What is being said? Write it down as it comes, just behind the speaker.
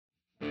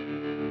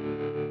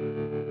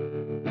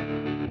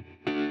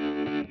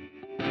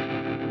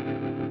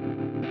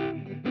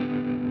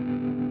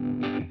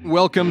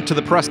Welcome to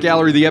the Press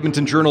Gallery, the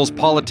Edmonton Journal's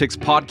Politics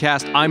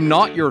Podcast. I'm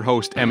not your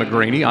host, Emma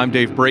Graney. I'm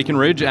Dave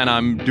Breakenridge, and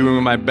I'm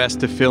doing my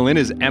best to fill in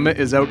as Emma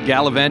is out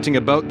gallivanting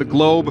about the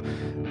globe.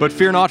 But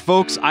fear not,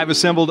 folks, I've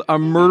assembled a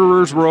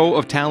murderer's row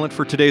of talent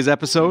for today's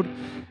episode.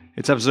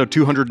 It's episode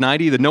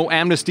 290, the No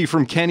Amnesty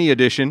from Kenney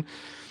edition.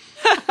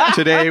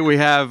 Today we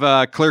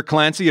have Clare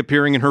Clancy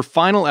appearing in her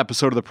final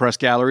episode of the Press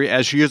Gallery,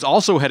 as she is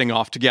also heading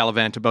off to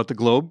gallivant about the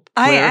globe.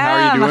 Clare, how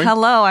are you doing?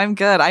 Hello, I'm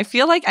good. I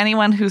feel like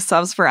anyone who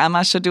subs for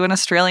Emma should do an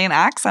Australian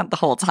accent the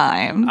whole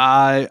time.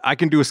 I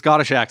can do a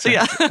Scottish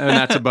accent, and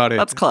that's about it.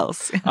 That's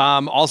close.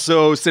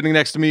 Also sitting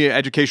next to me,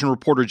 education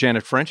reporter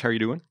Janet French. How are you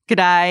doing?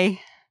 G'day.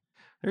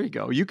 There you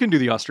go. You can do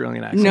the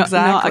Australian accent. No,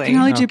 Exactly. I can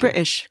only do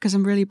British because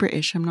I'm really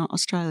British. I'm not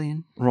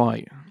Australian.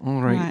 Right. All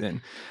right,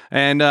 then.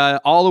 And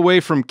all the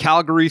way from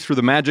Calgary through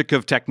the magic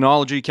of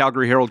technology,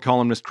 Calgary Herald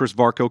columnist Chris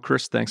Varcoe.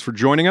 Chris, thanks for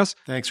joining us.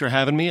 Thanks for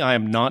having me. I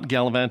am not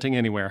gallivanting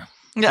anywhere.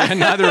 And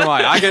neither am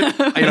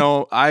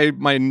I.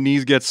 My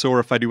knees get sore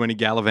if I do any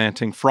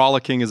gallivanting.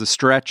 Frolicking is a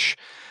stretch.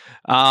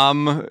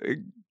 Got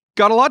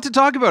a lot to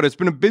talk about. It's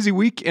been a busy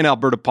week in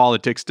Alberta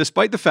politics,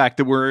 despite the fact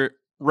that we're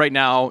right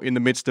now in the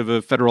midst of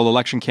a federal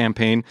election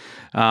campaign.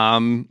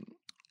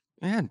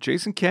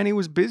 Jason Kenney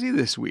was busy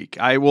this week.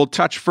 I will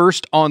touch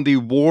first on the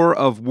war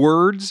of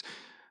words,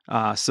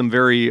 some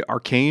very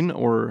arcane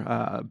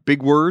or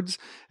big words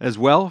as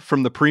well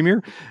from the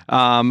premier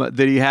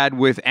that he had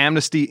with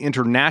Amnesty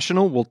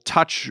International. We'll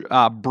touch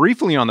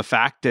briefly on the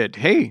fact that,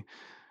 hey,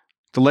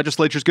 the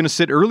legislature is going to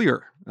sit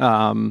earlier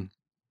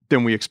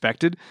than we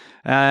expected.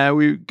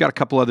 We've got a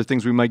couple other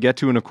things we might get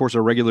to, and of course,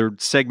 our regular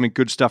segment,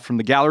 Good Stuff from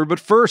the Gallery. But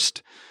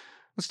first,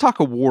 let's talk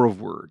a war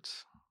of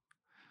words.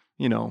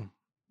 You know,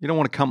 you don't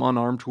want to come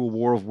unarmed to a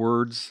war of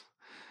words.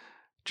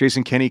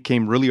 Jason Kenney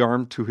came really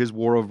armed to his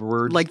war of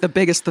words. Like the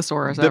biggest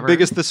thesaurus ever. The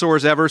biggest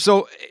thesaurus ever.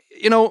 So,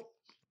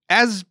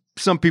 as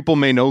some people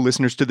may know,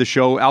 listeners to the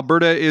show,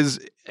 Alberta is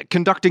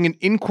conducting an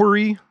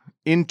inquiry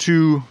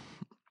into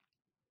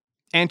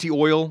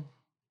anti-oil,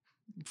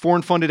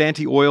 foreign-funded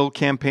anti-oil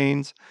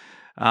campaigns.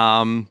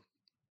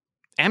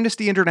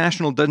 Amnesty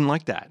International doesn't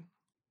like that.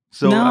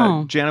 So,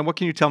 No. Janet, what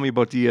can you tell me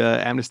about the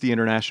Amnesty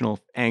International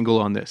angle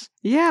on this?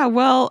 Yeah,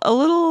 well, a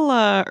little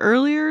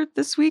earlier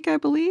this week, I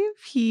believe,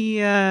 he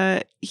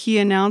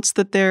announced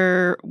that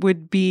there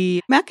would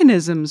be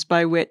mechanisms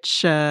by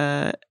which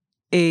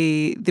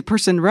the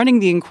person running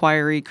the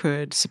inquiry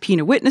could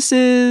subpoena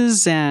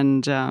witnesses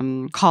and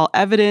call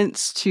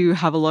evidence to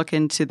have a look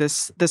into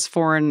this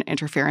foreign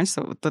interference,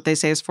 what they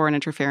say is foreign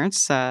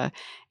interference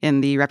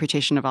in the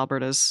reputation of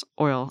Alberta's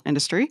oil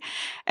industry.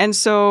 And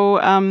so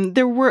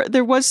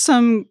there was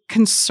some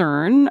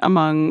concern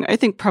among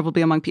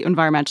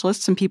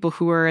environmentalists and people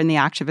who are in the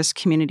activist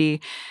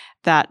community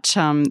that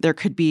there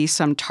could be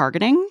some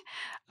targeting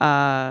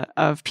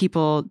of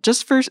people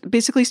just for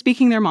basically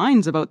speaking their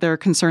minds about their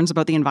concerns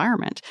about the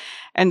environment.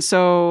 And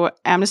so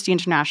Amnesty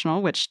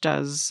International, which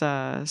does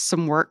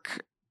some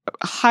work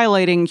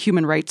highlighting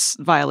human rights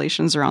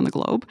violations around the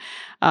globe,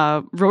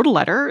 wrote a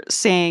letter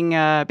saying,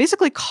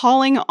 basically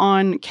calling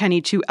on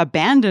Kenney to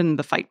abandon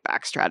the fight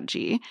back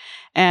strategy.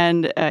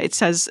 And it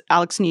says,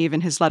 Alex Neve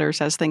in his letter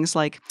says things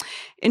like,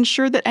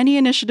 ensure that any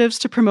initiatives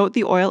to promote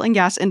the oil and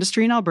gas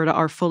industry in Alberta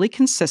are fully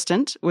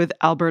consistent with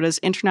Alberta's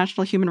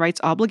international human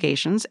rights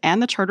obligations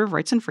and the Charter of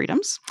Rights and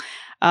Freedoms.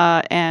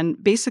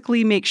 And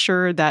basically make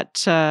sure that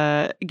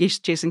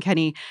Jason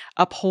Kenney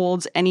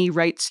upholds any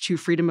rights to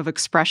freedom of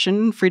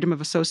expression, freedom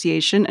of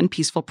association, and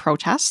peaceful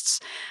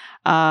protests,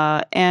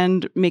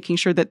 and making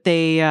sure that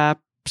they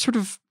sort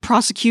of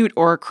prosecute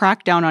or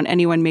crack down on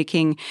anyone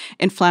making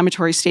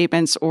inflammatory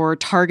statements or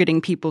targeting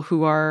people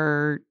who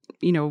are,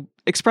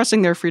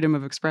 expressing their freedom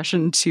of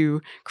expression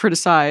to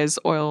criticize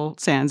oil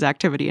sands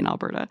activity in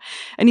Alberta.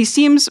 And he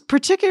seems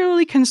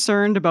particularly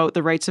concerned about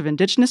the rights of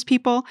Indigenous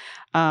people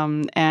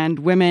and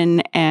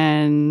women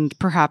and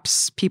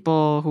perhaps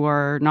people who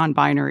are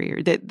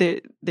non-binary.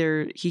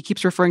 He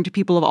keeps referring to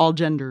people of all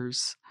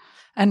genders.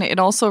 And it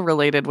also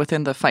related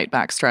within the fight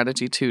back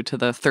strategy, too, to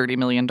the $30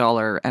 million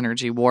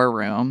energy war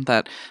room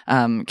that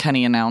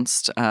Kenney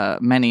announced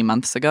many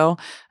months ago,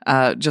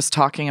 just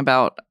talking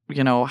about,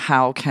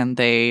 how can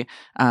they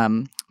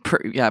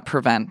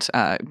prevent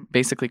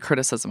basically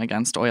criticism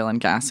against oil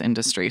and gas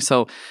industry.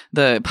 So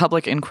the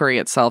public inquiry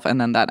itself and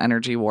then that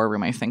energy war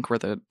room, I think, were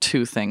the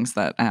two things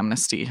that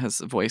Amnesty has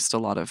voiced a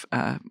lot of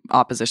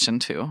opposition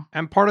to.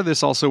 And part of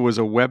this also was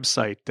a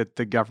website that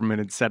the government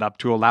had set up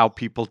to allow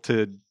people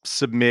to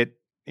submit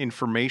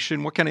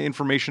information. What kind of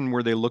information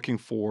were they looking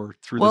for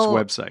through this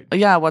website?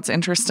 Yeah, what's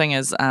interesting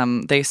is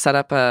they set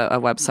up a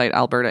website,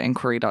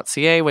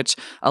 albertainquiry.ca, which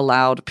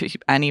allowed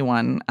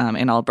anyone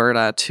in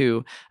Alberta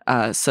to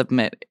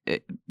submit.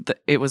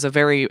 It was a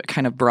very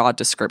kind of broad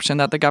description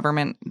that the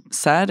government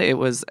said. It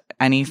was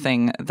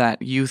anything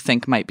that you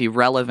think might be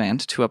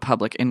relevant to a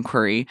public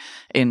inquiry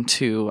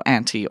into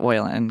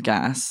anti-oil and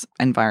gas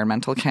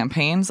environmental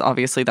campaigns.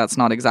 Obviously, that's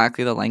not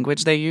exactly the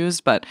language they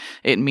use, but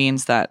it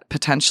means that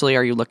potentially,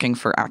 are you looking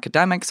for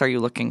academics? Are you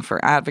looking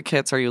for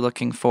advocates? Are you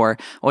looking for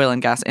oil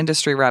and gas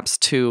industry reps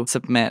to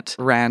submit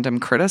random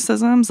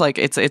criticisms? Like,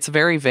 it's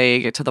very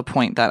vague to the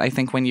point that I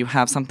think when you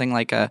have something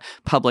like a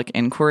public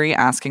inquiry,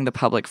 asking the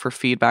public for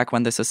feedback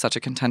when this is such a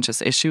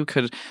contentious issue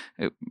could,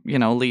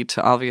 lead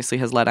to, obviously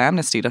has led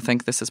Amnesty to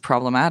think this is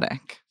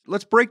problematic.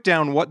 Let's break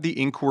down what the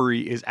inquiry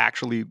is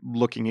actually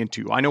looking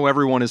into. I know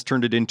everyone has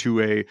turned it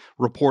into a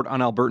report on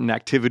Albertan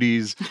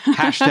activities,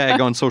 hashtag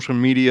on social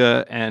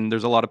media, and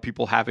there's a lot of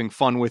people having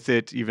fun with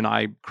it. Even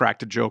I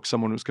cracked a joke.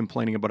 Someone was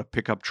complaining about a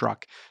pickup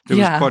truck that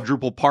was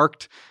quadruple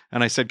parked,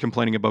 and I said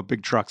complaining about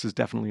big trucks is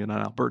definitely an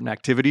Albertan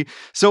activity.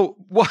 So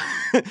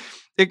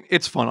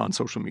it's fun on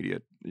social media.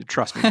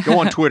 Trust me. Go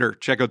on Twitter.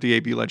 Check out the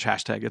AB Ledge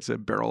hashtag. It's a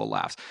barrel of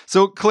laughs.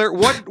 So Claire,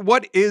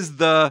 what is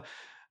the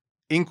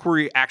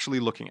inquiry actually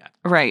looking at?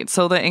 Right.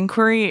 So the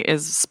inquiry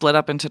is split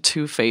up into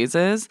two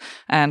phases.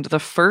 And the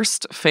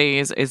first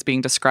phase is being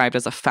described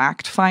as a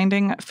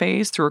fact-finding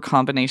phase through a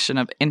combination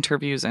of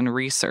interviews and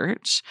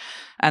research.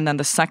 And then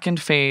the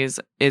second phase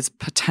is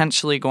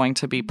potentially going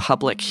to be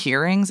public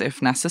hearings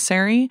if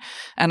necessary.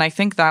 And I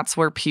think that's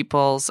where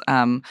people's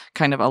kind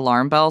of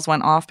alarm bells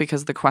went off,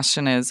 because the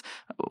question is,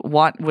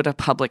 what would a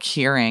public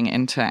hearing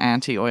into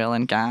anti-oil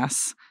and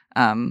gas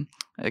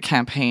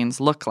campaigns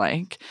look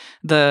like?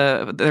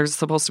 There's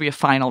supposed to be a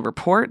final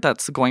report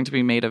that's going to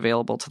be made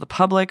available to the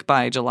public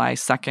by July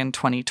 2nd,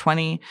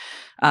 2020.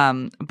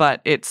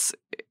 But it's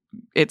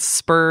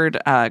spurred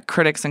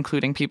critics,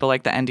 including people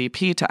like the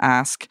NDP, to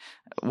ask,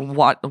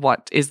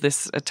 what is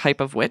this a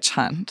type of witch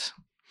hunt?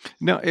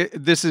 No,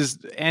 this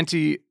is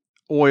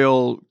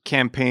anti-oil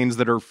campaigns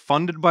that are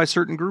funded by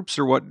certain groups,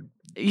 or what?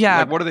 Yeah.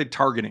 Like, what are they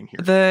targeting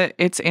here?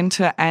 It's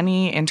into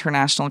any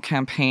international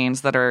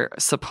campaigns that are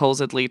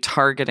supposedly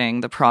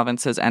targeting the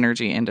province's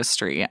energy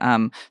industry.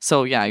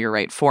 So yeah, you're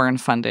right. Foreign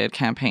funded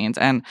campaigns.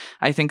 And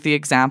I think the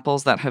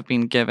examples that have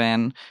been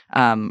given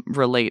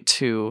relate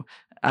to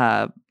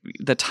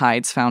the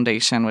Tides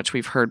Foundation, which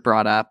we've heard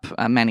brought up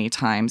many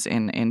times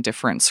in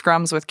different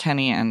scrums with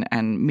Kenney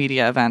and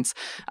media events.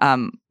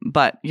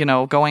 But,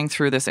 going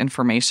through this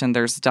information,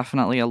 there's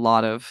definitely a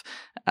lot of,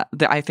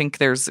 I think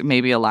there's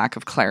maybe a lack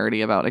of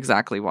clarity about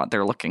exactly what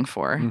they're looking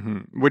for.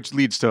 Mm-hmm. Which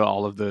leads to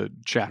all of the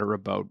chatter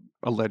about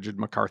alleged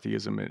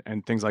McCarthyism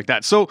and things like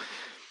that. So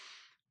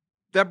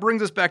that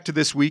brings us back to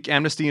this week.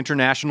 Amnesty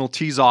International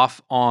tees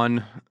off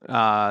on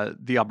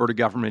the Alberta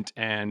government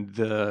and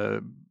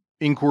the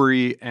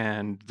inquiry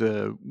and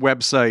the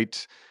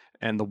website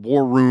and the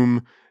war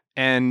room,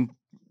 and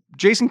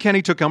Jason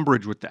Kenney took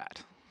umbrage with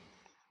that.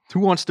 Who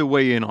wants to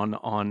weigh in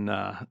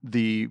on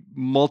the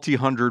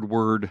multi-hundred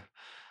word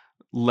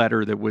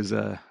letter that was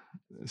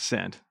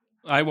sent?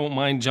 I won't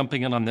mind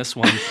jumping in on this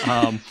one.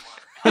 Have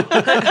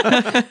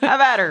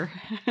at her.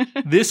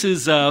 This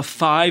is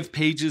 5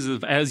 pages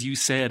of, as you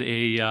said,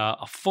 a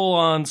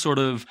full-on sort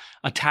of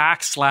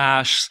attack /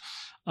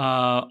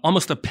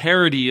 almost a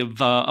parody of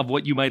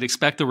what you might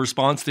expect the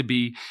response to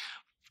be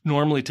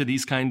normally to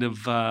these kind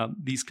of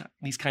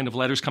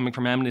letters coming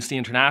from Amnesty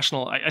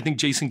International. I think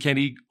Jason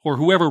Kenney, or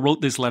whoever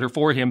wrote this letter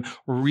for him,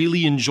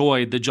 really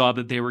enjoyed the job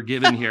that they were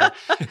given here.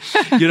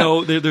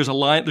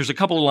 There's a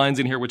couple of lines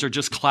in here which are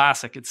just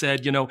classic. It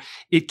said,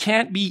 it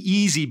can't be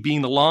easy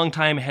being the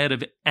longtime head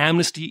of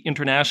Amnesty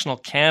International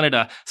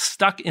Canada,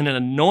 stuck in an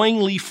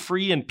annoyingly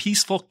free and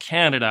peaceful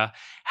Canada,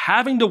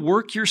 having to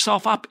work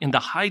yourself up into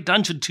high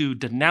dudgeon to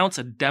denounce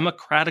a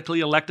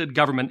democratically elected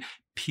government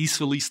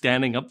peacefully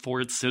standing up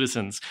for its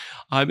citizens.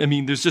 I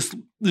mean, there's just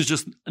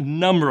a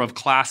number of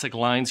classic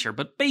lines here,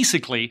 but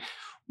basically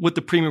what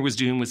the Premier was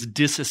doing was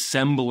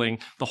disassembling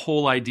the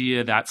whole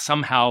idea that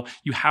somehow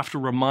you have to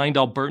remind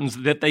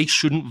Albertans that they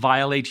shouldn't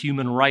violate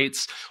human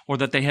rights, or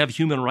that they have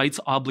human rights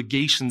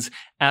obligations,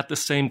 at the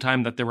same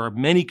time that there are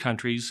many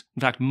countries,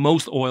 in fact,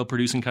 most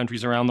oil-producing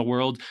countries around the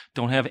world,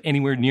 don't have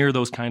anywhere near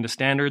those kind of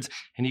standards.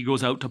 And he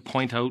goes out to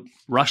point out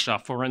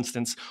Russia, for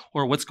instance,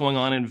 or what's going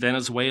on in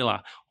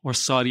Venezuela or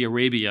Saudi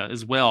Arabia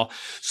as well.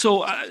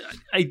 So,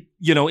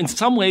 in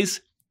some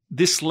ways,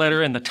 this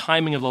letter and the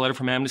timing of the letter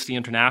from Amnesty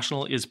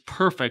International is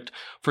perfect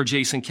for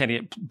Jason Kenney.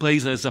 It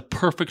plays as a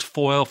perfect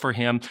foil for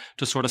him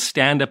to sort of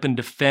stand up and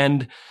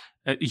defend.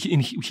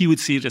 He would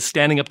see it as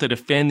standing up to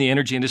defend the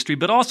energy industry,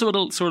 but also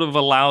it sort of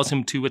allows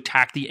him to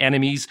attack the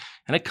enemies.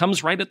 And it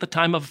comes right at the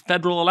time of a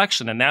federal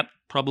election, and that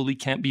probably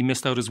can't be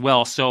missed out as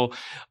well. So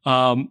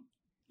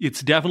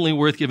it's definitely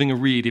worth giving a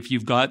read if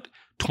you've got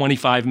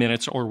 25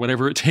 minutes or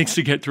whatever it takes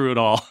to get through it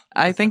all.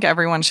 I think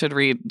everyone should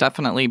read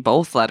definitely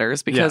both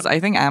letters because I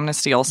think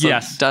Amnesty also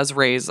does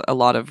raise a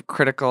lot of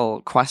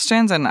critical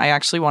questions. And I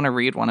actually want to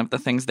read one of the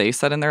things they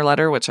said in their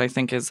letter, which I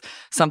think is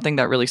something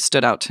that really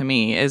stood out to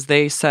me, is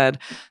they said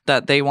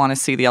that they want to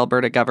see the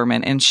Alberta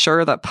government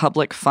ensure that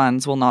public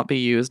funds will not be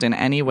used in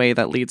any way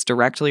that leads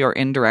directly or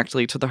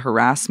indirectly to the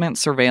harassment,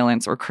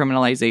 surveillance, or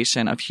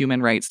criminalization of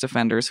human rights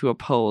defenders who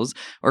oppose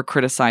or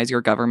criticize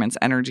your government's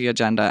energy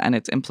agenda and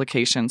its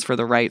implications for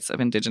the rights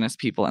of Indigenous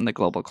people in the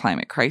global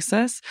climate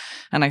crisis.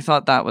 And I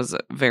thought that was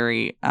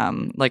very,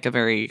 like a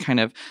very kind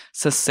of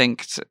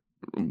succinct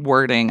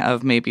wording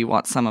of maybe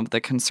what some of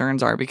the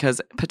concerns are, because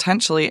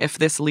potentially if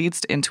this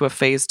leads into a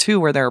phase 2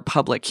 where there are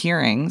public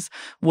hearings,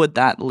 would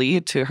that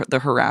lead to the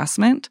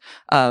harassment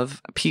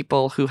of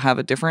people who have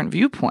a different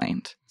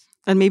viewpoint?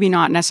 And maybe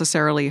not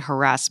necessarily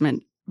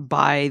harassment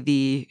by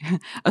the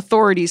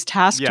authorities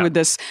tasked with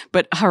this,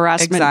 but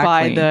harassment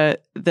by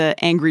the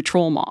angry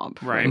troll mob.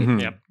 Right. Mm-hmm.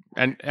 Yeah.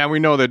 And we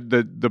know that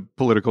the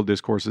political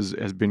discourse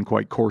has been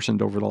quite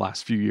coarsened over the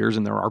last few years,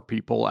 and there are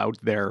people out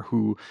there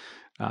who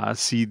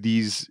see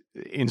these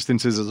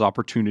instances as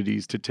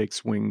opportunities to take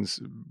swings,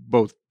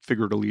 both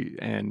figuratively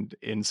and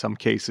in some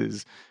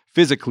cases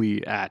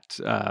physically, at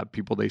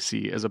people they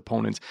see as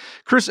opponents.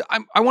 Chris,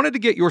 I wanted to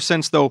get your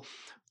sense, though.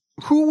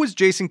 Who was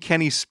Jason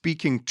Kenney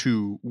speaking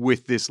to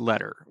with this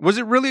letter? Was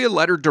it really a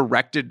letter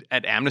directed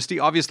at Amnesty?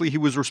 Obviously, he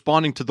was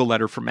responding to the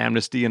letter from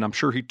Amnesty, and I'm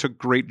sure he took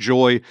great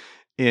joy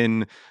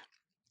in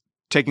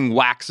taking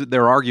whacks at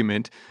their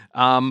argument.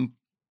 But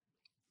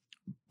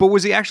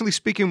was he actually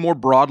speaking more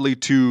broadly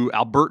to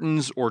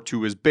Albertans or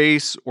to his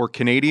base or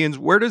Canadians?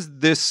 Where does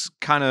this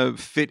kind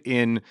of fit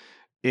in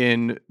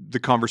the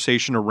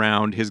conversation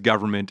around his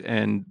government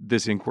and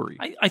this inquiry?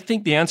 I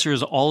think the answer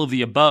is all of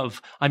the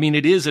above. I mean,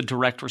 it is a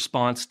direct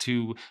response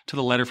to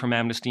the letter from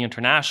Amnesty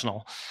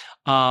International.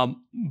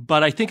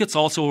 But I think it's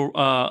also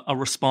a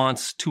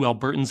response to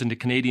Albertans and to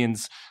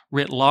Canadians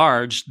writ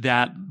large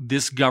that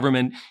this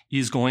government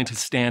is going to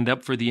stand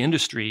up for the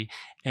industry.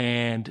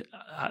 And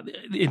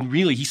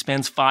really, he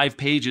spends 5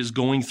 pages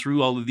going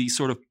through all of these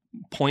sort of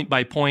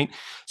point-by-point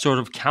sort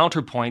of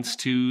counterpoints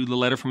to the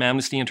letter from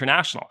Amnesty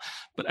International.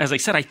 But as I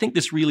said, I think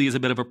this really is a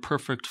bit of a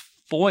perfect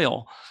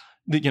foil.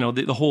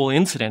 The whole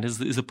incident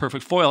is a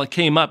perfect foil. It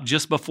came up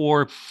just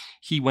before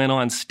he went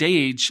on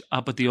stage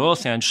up at the oil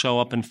sands show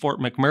up in Fort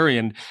McMurray.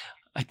 And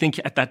I think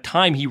at that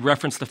time he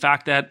referenced the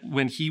fact that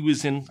when he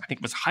was in, I think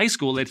it was high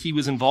school, that he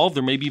was involved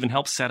or maybe even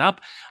helped set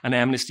up an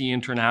Amnesty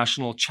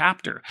International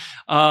chapter.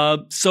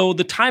 So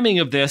the timing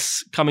of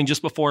this coming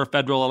just before a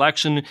federal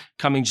election,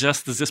 coming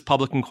just as this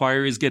public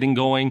inquiry is getting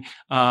going,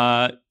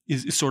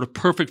 is sort of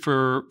perfect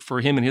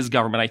for him and his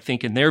government, I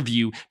think, in their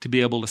view, to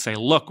be able to say,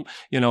 look,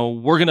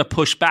 we're going to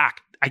push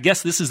back. I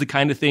guess this is the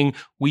kind of thing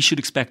we should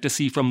expect to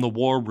see from the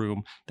war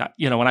room. That,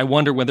 and I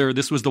wonder whether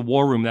this was the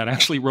war room that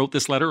actually wrote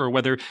this letter or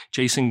whether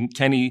Jason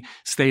Kenney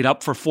stayed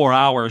up for 4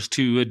 hours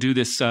to do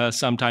this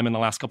sometime in the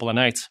last couple of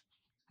nights.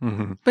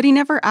 Mm-hmm. But he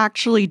never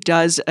actually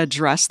does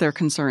address their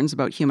concerns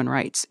about human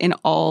rights in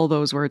all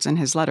those words in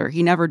his letter.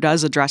 He never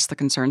does address the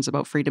concerns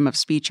about freedom of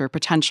speech or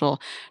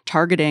potential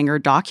targeting or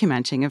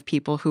documenting of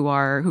people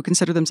who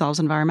consider themselves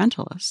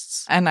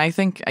environmentalists. And I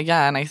think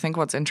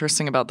what's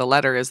interesting about the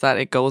letter is that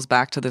it goes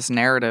back to this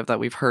narrative that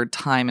we've heard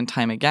time and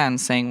time again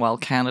saying, well,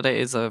 Canada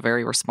is a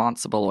very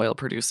responsible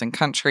oil-producing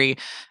country,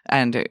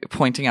 and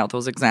pointing out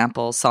those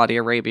examples, Saudi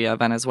Arabia,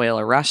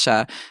 Venezuela,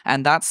 Russia.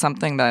 And that's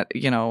something that,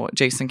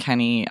 Jason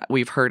Kenney,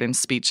 we've heard in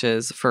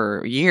speeches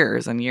for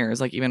years and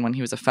years, like even when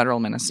he was a federal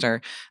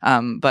minister.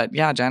 But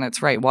yeah,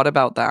 Janet's right. What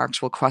about the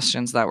actual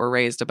questions that were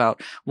raised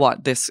about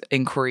what this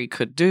inquiry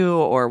could do,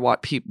 or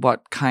what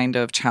kind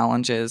of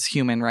challenges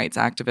human rights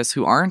activists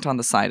who aren't on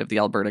the side of the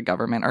Alberta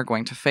government are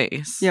going to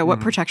face? Yeah,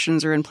 what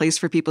protections are in place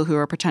for people who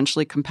are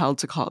potentially compelled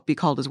to be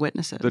called as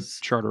witnesses? The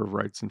Charter of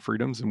Rights and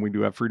Freedoms, and we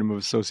do have freedom of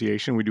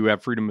association. We do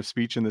have freedom of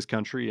speech in this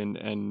country,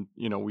 and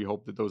we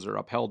hope that those are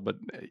upheld. But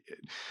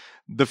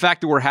the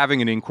fact that we're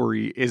having an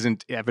inquiry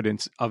isn't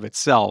evidence of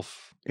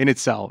in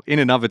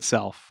and of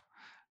itself,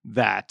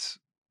 that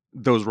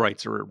those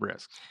rights are at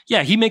risk.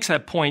 Yeah, he makes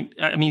that point.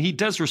 I mean, he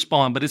does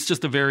respond, but it's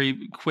just a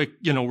very quick,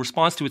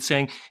 response to it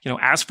saying,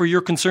 as for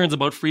your concerns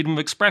about freedom of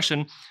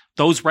expression,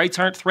 those rights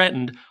aren't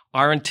threatened.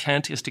 Our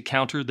intent is to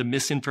counter the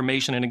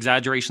misinformation and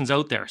exaggerations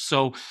out there.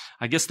 So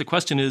I guess the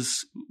question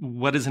is,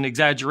 what is an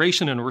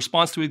exaggeration and a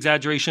response to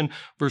exaggeration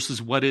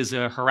versus what is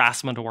a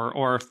harassment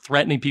or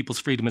threatening people's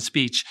freedom of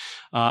speech?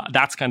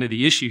 That's kind of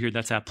the issue here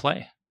that's at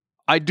play.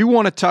 I do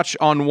want to touch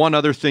on one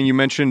other thing. You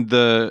mentioned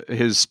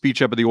his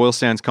speech up at the oil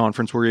sands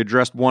conference where he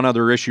addressed one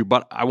other issue,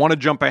 but I want to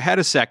jump ahead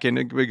a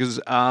second because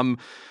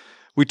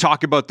we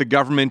talk about the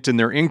government and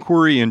their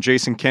inquiry and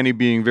Jason Kenney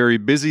being very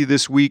busy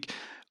this week.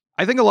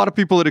 I think a lot of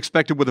people had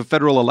expected with a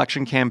federal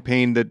election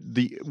campaign that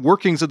the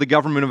workings of the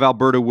government of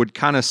Alberta would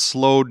kind of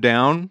slow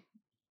down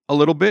a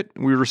little bit.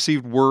 We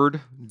received word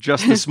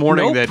just this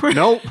morning that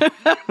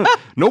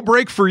no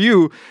break for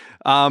you.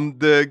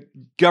 The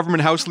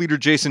government House Leader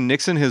Jason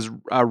Nixon has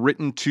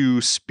written to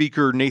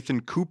Speaker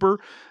Nathan Cooper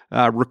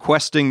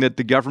requesting that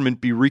the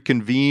government be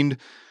reconvened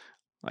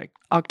like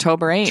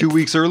October 8th. 2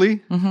 weeks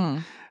early.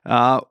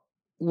 Mm-hmm.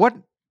 What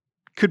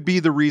could be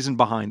the reason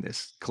behind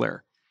this,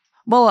 Claire?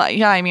 Well,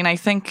 yeah, I mean, I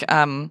think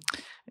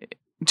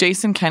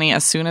Jason Kenney,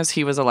 as soon as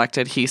he was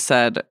elected, he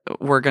said,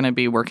 we're going to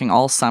be working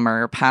all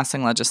summer,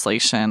 passing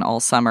legislation all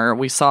summer.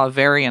 We saw a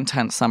very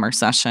intense summer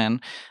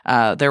session.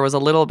 There was a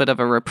little bit of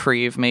a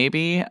reprieve,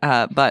 maybe,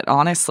 but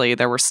honestly,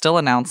 there were still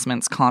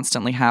announcements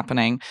constantly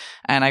happening.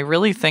 And I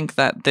really think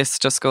that this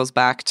just goes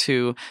back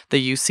to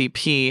the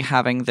UCP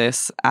having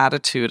this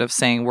attitude of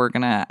saying we're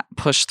going to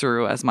push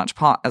through as much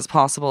as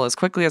possible, as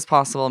quickly as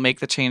possible,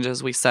 make the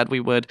changes we said we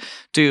would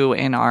do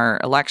in our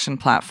election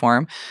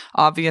platform.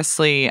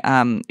 Obviously,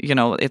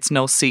 it's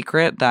no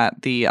secret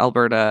that the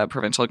Alberta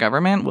provincial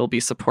government will be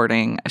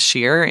supporting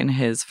Scheer in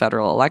his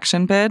federal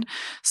election bid.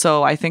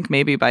 So I think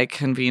maybe by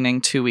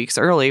convening 2 weeks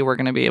early, we're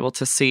going to be able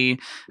to see,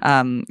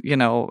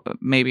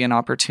 maybe an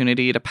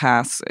opportunity to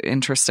pass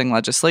interesting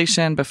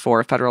legislation before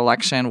a federal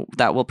election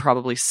that will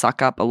probably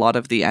suck up a lot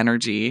of the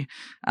energy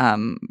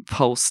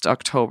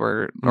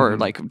post-October or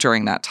like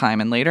during that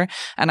time and later.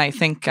 And I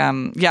think,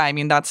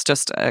 that's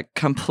just a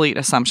complete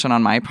assumption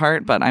on my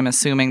part, but I'm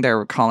assuming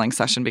they're calling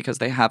session because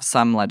they have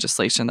some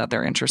legislation that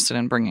they're interested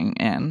in bringing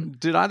in.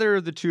 Did either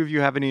of the two of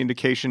you have any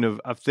indication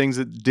of things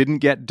that didn't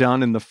get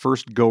done in the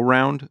first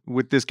go-round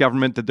with this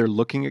government that they're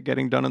looking at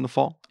getting done in the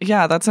fall?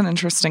 Yeah, that's an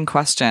interesting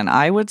question.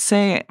 I would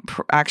say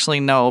actually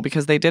no,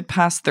 because they did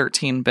pass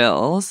 13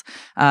 bills,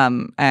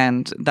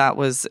 and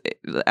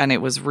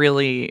it was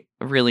really,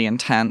 really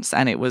intense.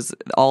 And it was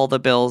all the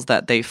bills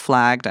that they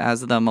flagged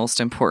as the most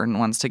important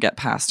ones to get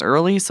passed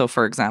early. So,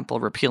 for example,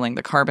 repealing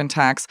the carbon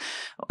tax.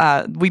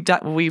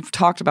 We've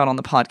talked about on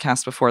the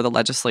podcast before the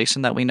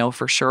legislation that we know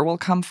for sure will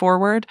come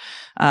forward.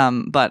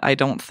 But I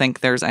don't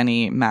think there's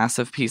any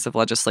massive piece of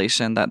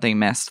legislation that they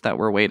missed that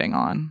we're waiting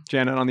on.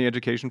 Janet, on the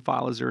education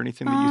file, is there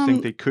anything that you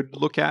think they could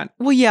look at?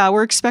 Well, yeah,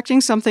 we're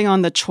expecting something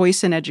on the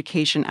Choice in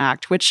Education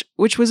Act, which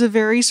was a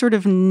very sort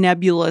of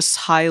nebulous,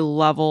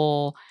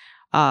 high-level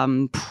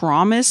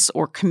promise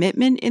or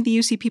commitment in the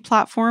UCP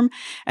platform.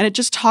 And it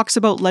just talks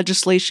about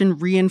legislation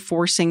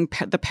reinforcing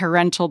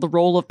the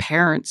role of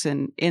parents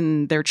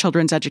in their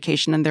children's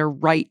education and their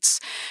rights,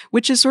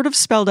 which is sort of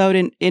spelled out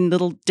in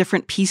little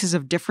different pieces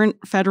of different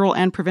federal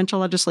and provincial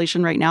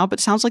legislation right now, but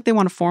sounds like they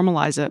want to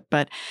formalize it.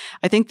 But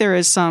I think there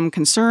is some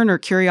concern or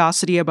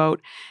curiosity about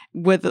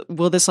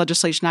will this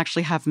legislation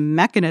actually have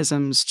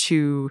mechanisms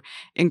to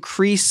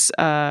increase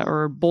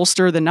or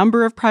bolster the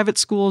number of private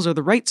schools or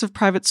the rights of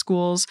private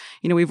schools?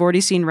 We've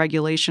already seen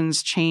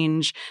regulations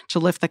change to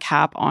lift the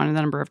cap on the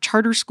number of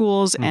charter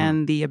schools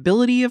and the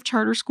ability of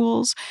charter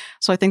schools.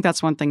 So I think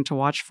that's one thing to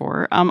watch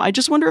for. I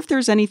just wonder if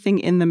there's anything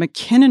in the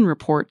McKinnon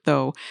report,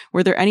 though.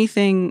 Were there any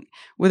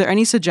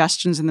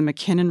suggestions in the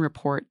McKinnon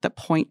report that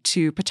point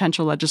to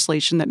potential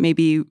legislation that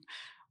maybe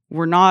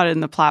were not in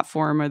the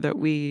platform or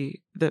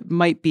that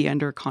might be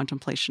under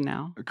contemplation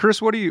now? Chris,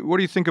 what do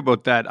you think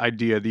about that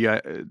idea?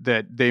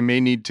 That they may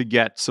need to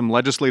get some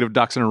legislative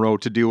ducks in a row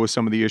to deal with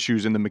some of the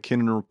issues in the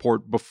McKinnon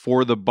report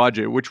before the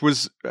budget, which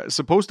was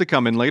supposed to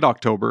come in late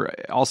October.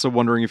 Also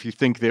wondering if you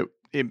think that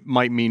it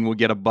might mean we'll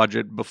get a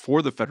budget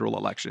before the federal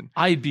election.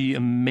 I'd be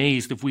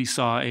amazed if we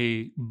saw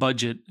a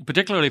budget,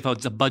 particularly if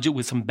it's a budget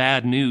with some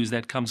bad news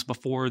that comes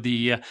before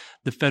the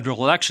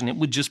federal election. It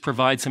would just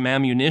provide some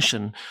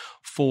ammunition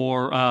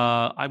for,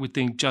 I would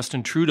think,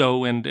 Justin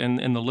Trudeau and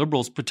the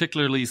Liberals,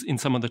 particularly in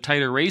some of the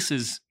tighter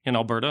races in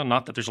Alberta,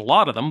 not that there's a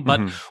lot of them, but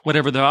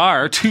whatever there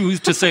are,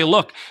 to say,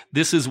 look,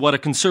 this is what a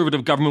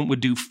conservative government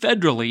would do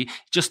federally.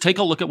 Just take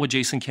a look at what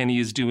Jason Kenney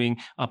is doing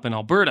up in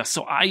Alberta.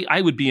 So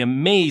I would be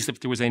amazed if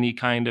there was any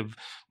kind of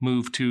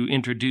move to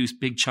introduce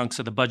big chunks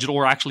of the budget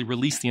or actually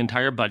release the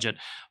entire budget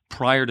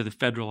prior to the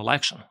federal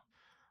election.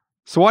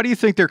 So why do you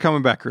think they're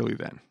coming back early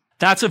then?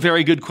 That's a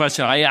very good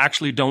question. I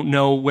actually don't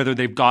know whether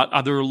they've got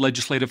other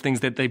legislative things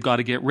that they've got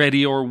to get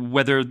ready or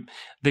whether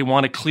they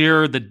want to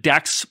clear the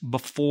decks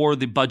before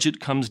the budget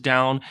comes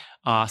down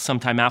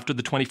sometime after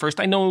the 21st.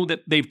 I know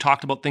that they've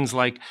talked about things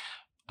like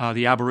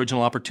the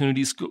Aboriginal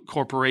Opportunities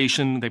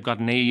Corporation. They've got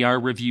an AER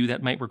review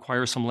that might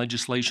require some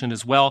legislation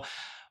as well.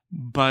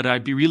 But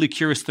I'd be really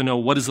curious to know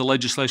what is the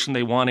legislation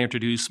they want to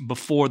introduce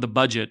before the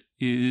budget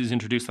is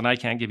introduced, and I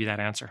can't give you that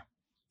answer.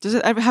 Does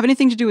it have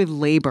anything to do with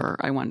labor,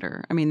 I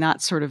wonder? I mean,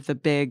 that's sort of the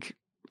big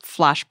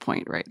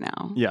flashpoint right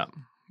now. Yeah.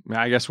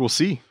 I guess we'll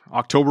see.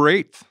 October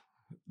 8th,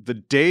 the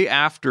day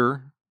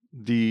after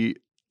the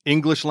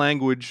English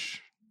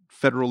language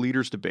federal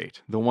leaders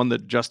debate, the one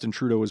that Justin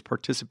Trudeau was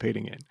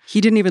participating in. He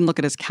didn't even look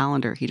at his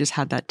calendar. He just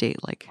had that date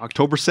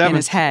October 7th. in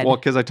his head. Well,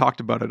 because I talked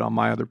about it on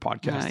my other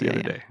podcast the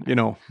other day.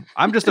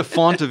 I'm just a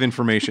font of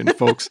information,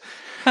 folks.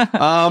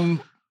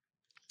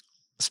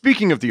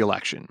 Speaking of the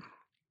election,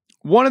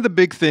 one of the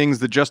big things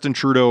that Justin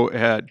Trudeau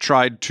had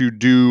tried to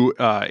do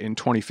in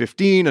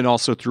 2015 and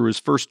also through his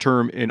first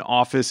term in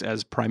office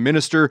as prime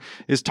minister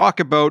is talk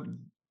about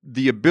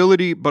the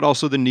ability, but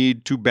also the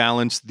need to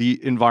balance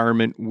the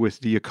environment with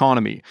the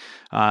economy.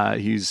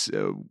 He's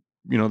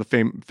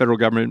the federal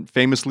government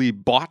famously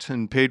bought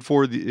and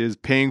is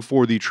paying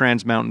for the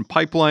Trans Mountain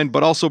Pipeline,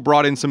 but also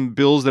brought in some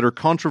bills that are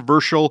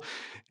controversial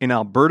in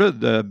Alberta,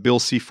 the Bill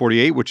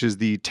C-48, which is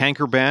the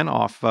tanker ban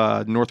off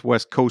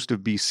northwest coast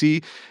of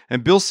BC,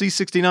 and Bill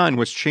C-69,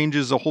 which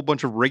changes a whole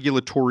bunch of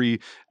regulatory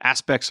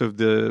aspects of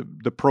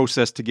the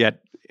process to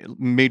get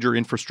major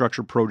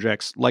infrastructure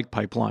projects like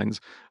pipelines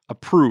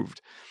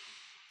approved.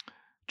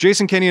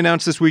 Jason Kenney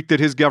announced this week that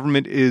his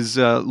government is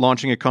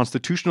launching a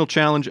constitutional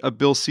challenge of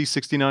Bill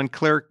C-69.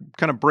 Claire,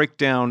 kind of break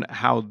down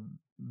how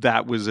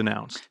that was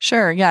announced.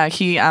 Sure. Yeah.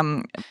 He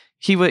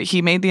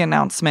made the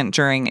announcement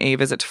during a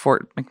visit to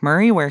Fort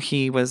McMurray, where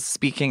he was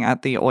speaking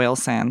at the oil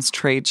sands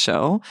trade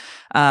show.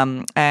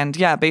 And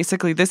yeah,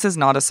 basically, this is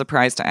not a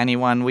surprise to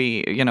anyone.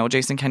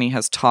 Jason Kenney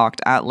has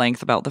talked at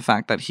length about the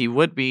fact that he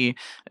would be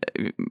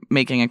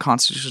making a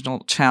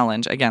constitutional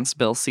challenge against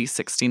Bill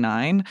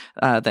C-69,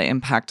 the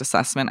Impact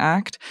Assessment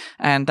Act.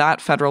 And that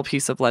federal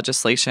piece of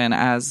legislation,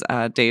 as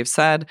Dave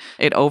said,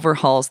 it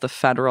overhauls the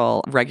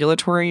federal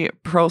regulatory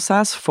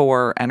process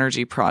for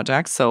energy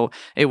projects. So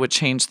it would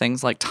change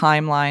things like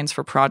timelines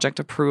for project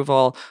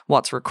approval,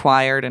 what's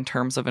required in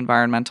terms of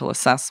environmental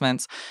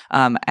assessments.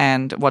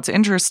 And what's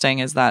interesting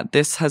is that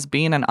this has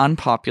been an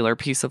unpopular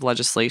piece of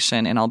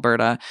legislation in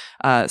Alberta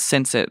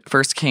since it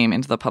first came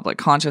into the public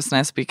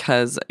consciousness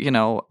because,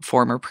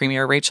 former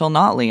Premier Rachel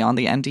Notley on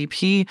the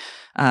NDP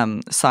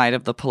side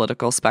of the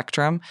political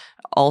spectrum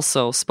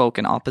also spoke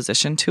in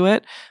opposition to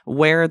it.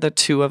 Where the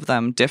two of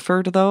them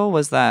differed, though,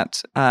 was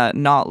that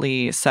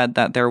Notley said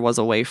that there was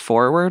a way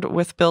forward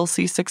with Bill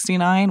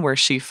C-69, where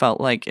she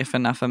felt like if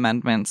enough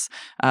amendments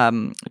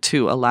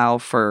to allow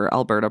for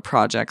Alberta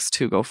projects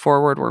to go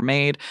forward were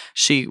made,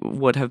 she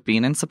would have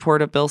been in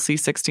support of Bill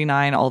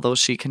C-69, although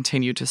she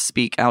continued to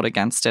speak out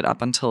against it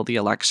up until the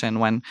election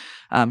when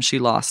she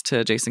lost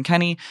to Jason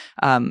Kenney.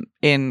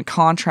 In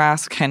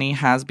contrast, Kenney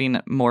has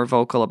been more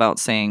vocal about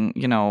saying,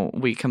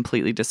 we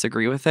completely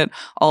disagree with it,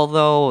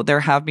 although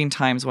there have been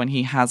times when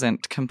he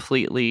hasn't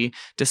completely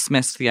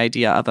dismissed the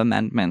idea of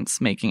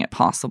amendments making it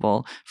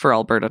possible for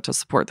Alberta to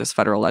support this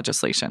federal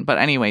legislation. But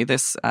anyway,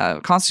 this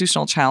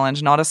constitutional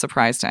challenge, not a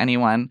surprise to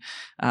anyone,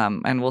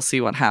 and we'll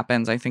see what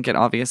happens. I think it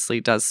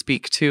obviously does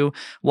speak to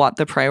what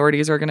the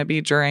priorities are going to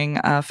be during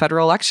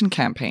federal election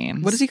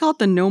campaigns. What does he call it?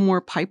 The No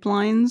More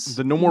Pipelines?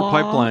 The No More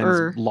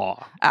Pipelines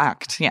law.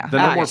 Act, yeah. The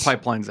No More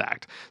Pipelines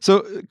Act.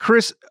 So,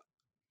 Chris,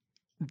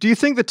 do you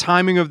think the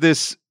timing of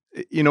this,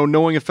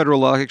 knowing a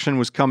federal election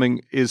was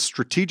coming, is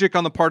strategic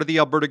on the part of the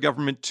Alberta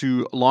government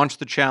to launch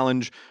the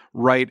challenge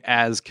right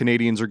as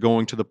Canadians are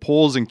going to the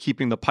polls and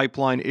keeping the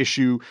pipeline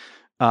issue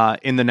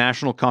in the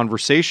national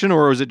conversation?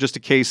 Or is it just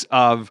a case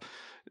of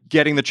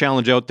getting the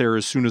challenge out there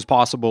as soon as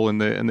possible and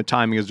the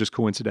timing is just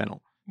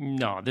coincidental?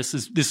 No, this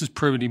is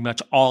pretty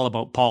much all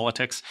about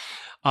politics.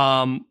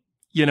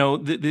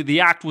 The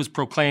act was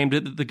proclaimed.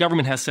 The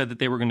government has said that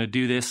they were going to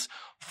do this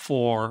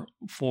for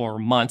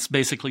months.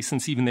 Basically,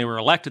 since even they were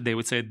elected, they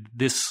would say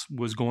this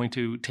was going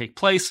to take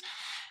place.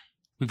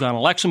 We've got an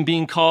election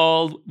being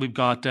called. We've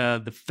got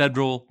the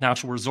federal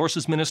natural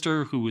resources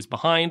minister who is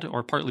behind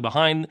or partly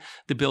behind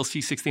the Bill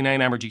C-69,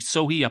 Amarjeet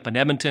Sohi up in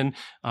Edmonton,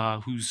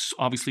 who's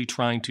obviously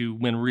trying to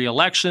win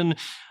re-election.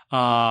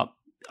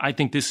 I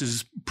think this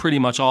is pretty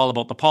much all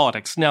about the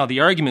politics. Now,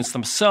 the arguments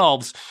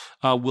themselves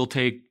will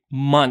take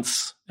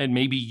months and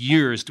maybe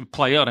years to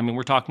play out. I mean,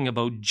 we're talking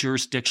about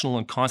jurisdictional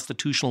and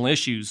constitutional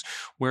issues.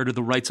 Where do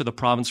the rights of the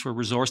province for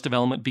resource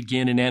development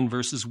begin and end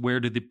versus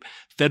where do the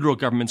federal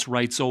government's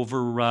rights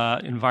over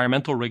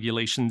environmental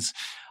regulations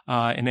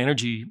and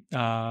energy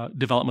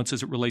developments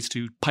as it relates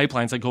to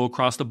pipelines that go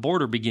across the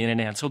border begin and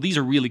end? So these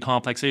are really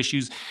complex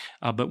issues,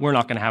 but we're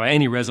not going to have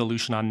any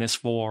resolution on this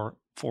for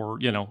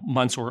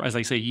months or, as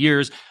I say,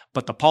 years.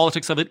 But the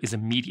politics of it is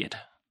immediate.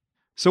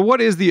 So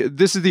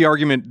this is the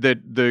argument that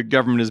the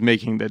government is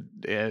making,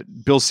 that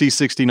Bill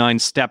C-69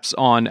 steps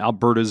on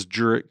Alberta's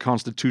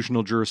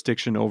constitutional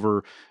jurisdiction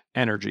over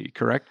energy,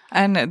 correct?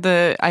 And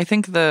I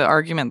think the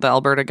argument the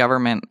Alberta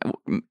government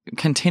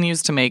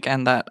continues to make,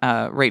 and that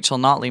Rachel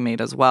Notley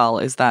made as well,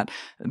 is that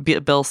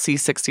Bill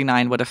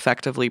C-69 would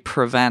effectively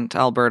prevent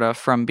Alberta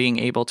from being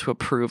able to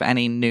approve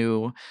any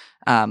new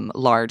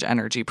large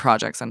energy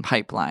projects and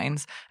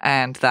pipelines,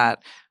 and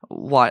that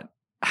what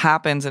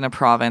happens in a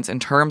province in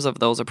terms of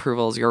those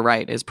approvals, you're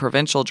right, is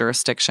provincial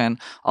jurisdiction,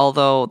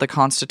 although the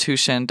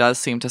Constitution does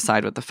seem to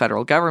side with the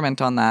federal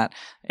government on that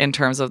in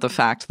terms of the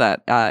fact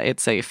that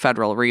it's a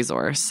federal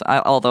resource,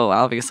 although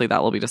obviously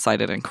that will be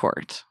decided in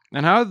court.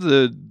 And how have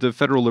the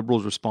federal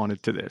Liberals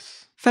responded to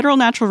this? Federal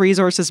Natural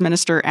Resources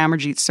Minister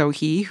Amarjeet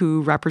Sohi,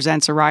 who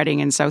represents a riding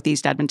in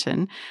southeast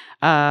Edmonton,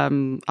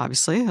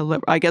 Obviously,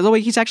 I guess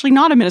he's actually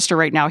not a minister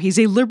right now. He's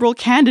a Liberal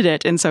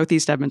candidate in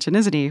Southeast Edmonton,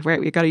 isn't he? Right?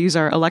 We've got to use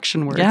our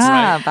election words.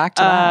 Yeah, back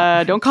to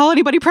that. Don't call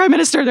anybody prime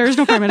minister. There is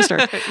no prime minister.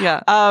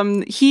 Yeah.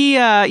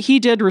 He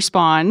did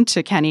respond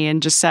to Kenney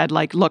and just said,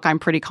 like, look, I'm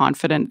pretty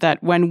confident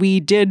that when we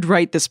did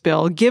write this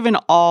bill, given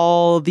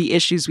all the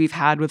issues we've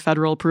had with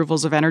federal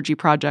approvals of energy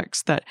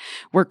projects, that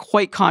we're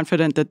quite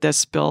confident that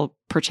this bill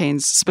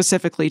pertains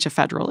specifically to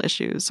federal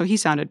issues. So he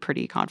sounded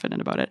pretty confident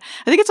about it.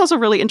 I think it's also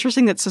really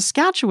interesting that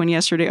Saskatchewan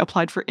yesterday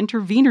applied for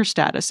intervener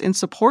status in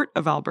support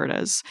of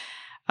Alberta's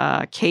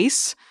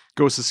case.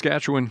 Go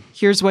Saskatchewan.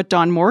 Here's what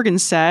Don Morgan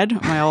said,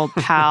 my old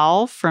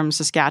pal from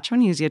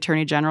Saskatchewan. He's the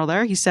Attorney General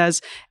there. He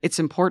says, it's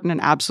important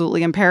and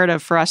absolutely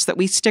imperative for us that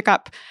we stick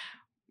up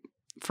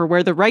for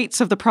where the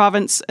rights of the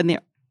province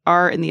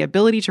are in the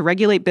ability to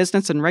regulate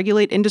business and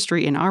regulate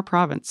industry in our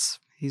province.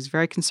 He's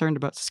very concerned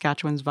about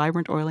Saskatchewan's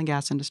vibrant oil and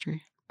gas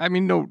industry. I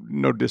mean,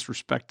 no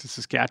disrespect to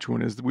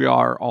Saskatchewan, is we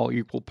are all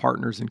equal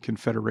partners in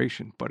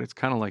Confederation, but it's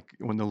kind of like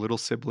when the little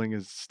sibling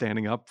is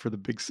standing up for the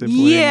big sibling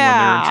when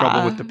they're in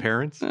trouble with the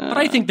parents. But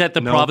I think that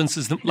the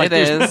provinces,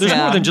 there's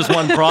more than just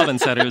one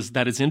province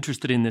that is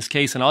interested in this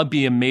case, and I'd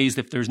be amazed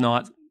if there's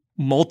not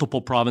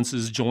multiple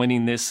provinces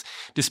joining this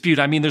dispute.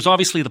 I mean, there's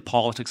obviously the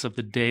politics of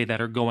the day that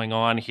are going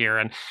on here,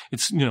 and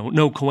it's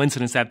no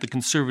coincidence that the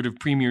Conservative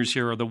premiers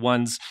here are the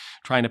ones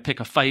trying to pick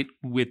a fight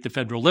with the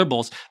federal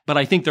Liberals. But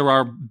I think there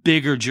are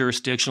bigger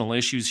jurisdictional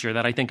issues here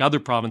that I think other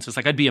provinces,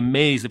 like I'd be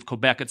amazed if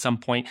Quebec at some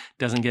point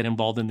doesn't get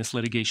involved in this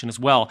litigation as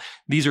well.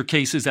 These are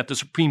cases that the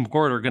Supreme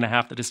Court are going to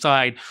have to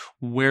decide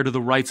where do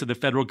the rights of the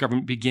federal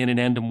government begin and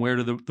end, and where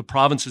do the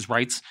provinces'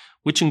 rights,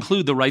 which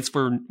include the rights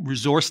for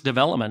resource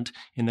development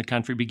in the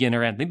country, begin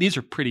or end. These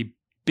are pretty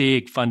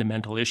big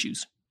fundamental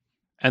issues.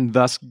 And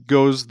thus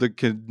goes the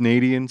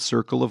Canadian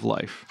circle of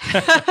life.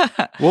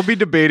 We'll be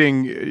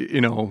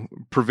debating,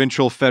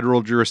 provincial,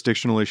 federal,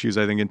 jurisdictional issues,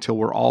 I think, until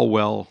we're all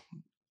well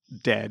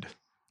dead.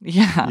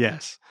 Yeah.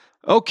 Yes.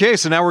 Okay,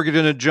 so now we're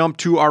going to jump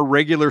to our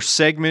regular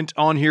segment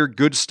on here,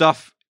 Good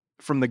Stuff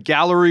from the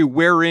Gallery,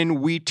 wherein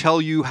we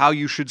tell you how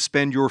you should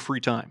spend your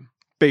free time.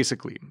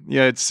 Basically.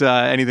 Yeah, it's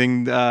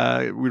anything,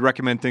 we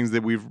recommend things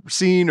that we've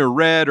seen or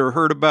read or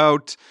heard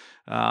about.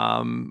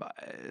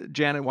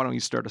 Janet, why don't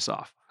you start us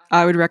off?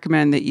 I would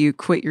recommend that you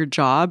quit your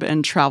job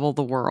and travel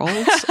the world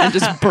and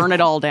just burn it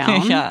all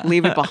down,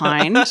 leave it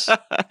behind.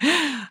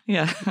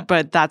 Yeah.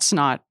 But that's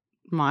not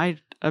my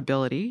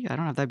ability. I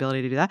don't have the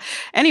ability to do that.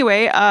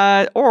 Anyway,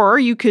 or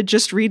you could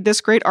just read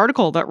this great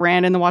article that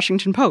ran in the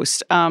Washington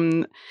Post,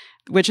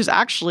 which is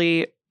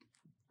actually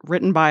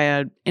written by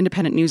an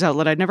independent news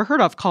outlet I'd never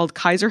heard of called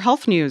Kaiser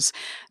Health News.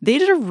 They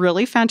did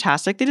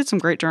they did some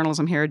great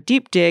journalism here,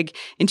 deep dig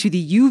into the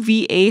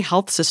UVA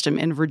health system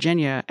in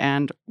Virginia.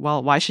 And,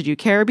 well, why should you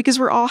care? Because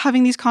we're all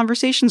having these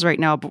conversations right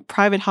now about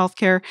private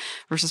healthcare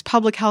versus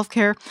public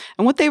healthcare.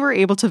 And what they were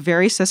able to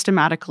very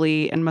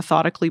systematically and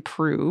methodically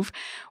prove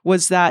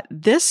was that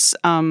this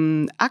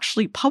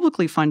actually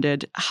publicly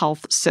funded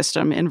health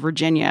system in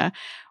Virginia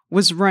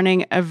was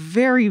running a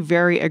very,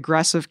 very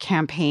aggressive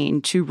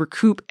campaign to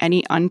recoup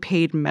any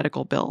unpaid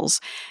medical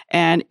bills.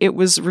 And it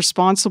was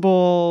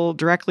responsible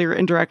directly or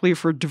indirectly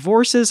for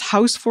divorces,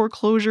 house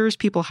foreclosures.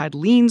 People had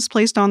liens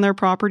placed on their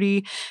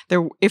property.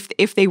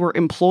 If they were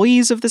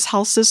employees of this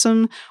health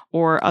system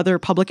or other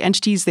public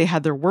entities, they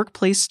had their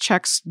workplace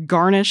checks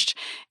garnished.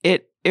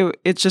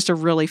 It's just a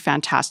really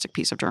fantastic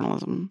piece of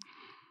journalism.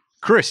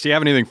 Chris, do you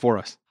have anything for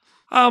us?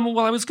 Well,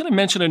 I was going to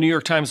mention a New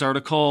York Times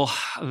article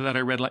that I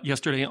read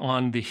yesterday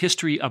on the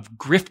history of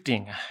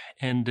grifting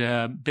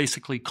and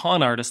basically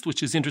con artists,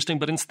 which is interesting.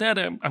 But instead,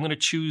 I'm going to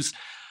choose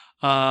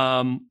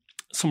some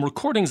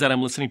recordings that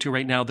I'm listening to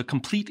right now, the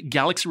complete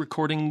Galaxy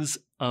recordings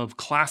of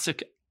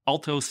classic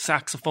alto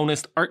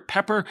saxophonist Art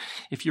Pepper.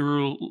 If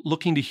you're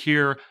looking to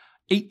hear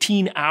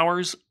 18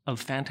 hours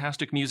of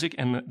fantastic music,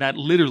 and that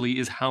literally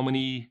is how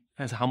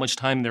much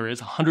time there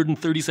is,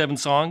 137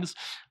 songs,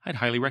 I'd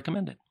highly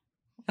recommend it.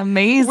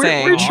 Amazing.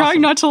 We're awesome.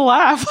 Trying not to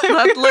laugh.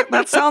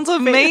 That sounds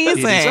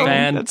amazing. It's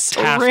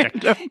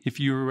fantastic. So if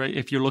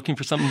you're looking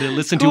for something to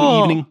listen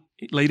to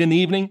late in the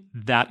evening,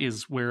 that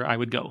is where I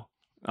would go.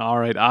 All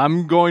right.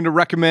 I'm going to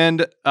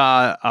recommend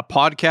a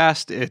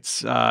podcast.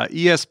 It's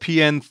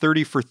ESPN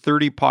 30 for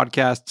 30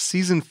 podcast.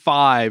 Season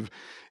 5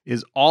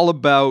 is all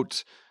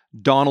about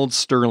Donald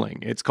Sterling.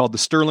 It's called The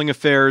Sterling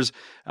Affairs.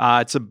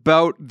 It's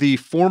about the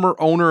former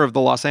owner of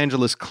the Los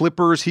Angeles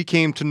Clippers. He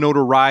came to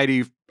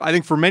notoriety, I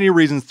think, for many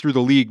reasons through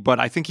the league, but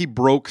I think he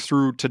broke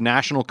through to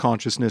national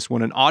consciousness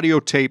when an audio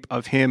tape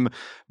of him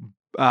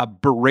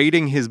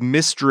berating his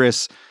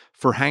mistress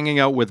for hanging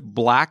out with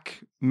black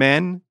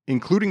men,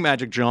 including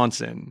Magic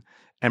Johnson,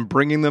 and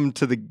bringing them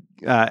to the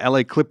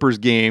LA Clippers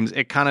games.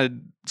 It kind of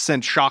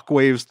sent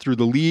shockwaves through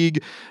the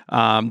league.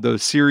 The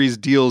series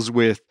deals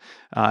with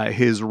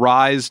his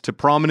rise to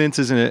prominence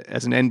as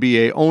an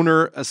NBA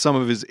owner, some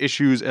of his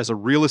issues as a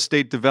real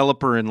estate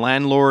developer and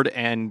landlord,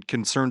 and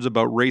concerns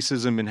about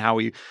racism and how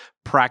he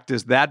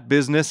practiced that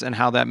business and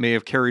how that may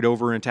have carried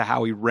over into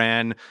how he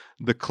ran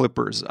the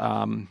Clippers.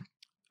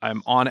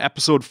 I'm on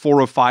episode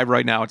 405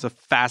 right now. It's a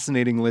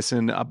fascinating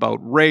listen about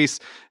race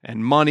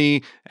and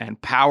money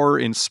and power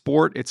in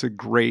sport. It's a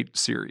great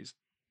series.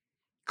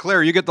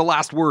 Claire, you get the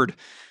last word.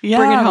 Yeah,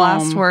 Bring it home.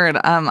 last word.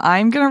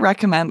 I'm going to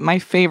recommend my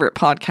favorite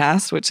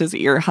podcast, which is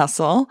Ear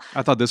Hustle.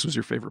 I thought this was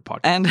your favorite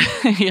podcast. And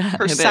yeah,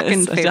 Her it second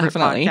is, favorite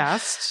definitely.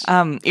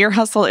 podcast. Ear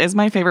Hustle is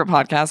my favorite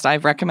podcast.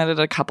 I've recommended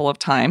it a couple of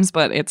times,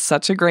 but it's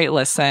such a great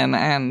listen,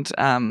 and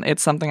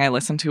it's something I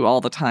listen to all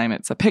the time.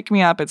 It's a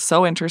pick-me-up. It's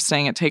so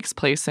interesting. It takes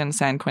place in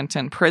San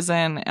Quentin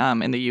Prison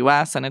in the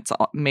U.S., and it's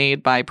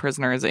made by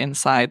prisoners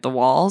inside the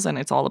walls, and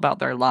it's all about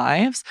their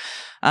lives.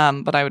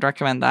 But I would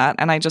recommend that.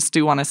 And I just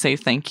do want to say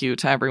thank you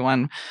to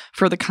everyone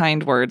for the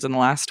kind words in the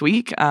last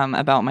week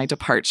about my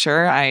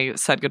departure. I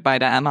said goodbye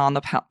to Emma on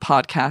the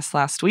podcast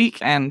last week,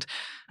 and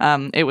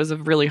it was a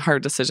really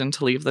hard decision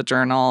to leave the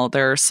Journal.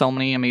 There are so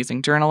many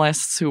amazing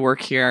journalists who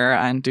work here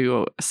and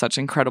do such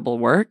incredible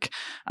work,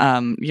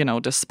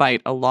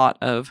 despite a lot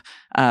of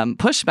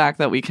pushback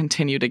that we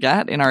continue to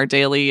get in our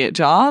daily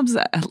jobs,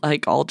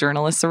 like all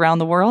journalists around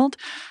the world.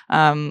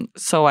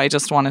 So I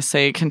just want to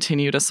say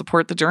continue to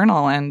support the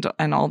Journal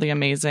and all the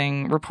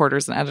amazing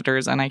reporters and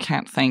editors. And I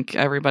can't thank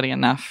everybody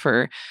enough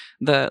for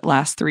the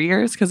last 3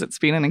 years because it's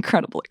been an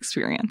incredible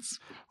experience.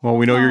 Well,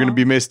 we know you're going to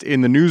be missed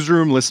in the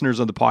newsroom. Listeners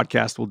of the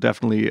podcast will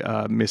definitely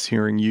miss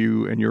hearing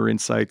you and your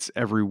insights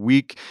every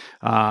week.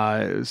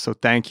 So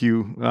thank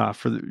you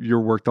for your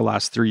work the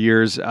last 3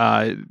 years.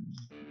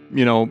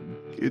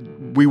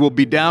 We will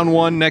be down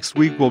one next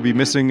week. We'll be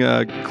missing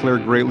Claire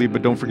greatly,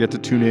 but don't forget to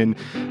tune in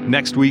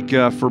next week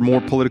for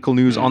more political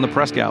news on the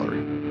Press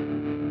Gallery.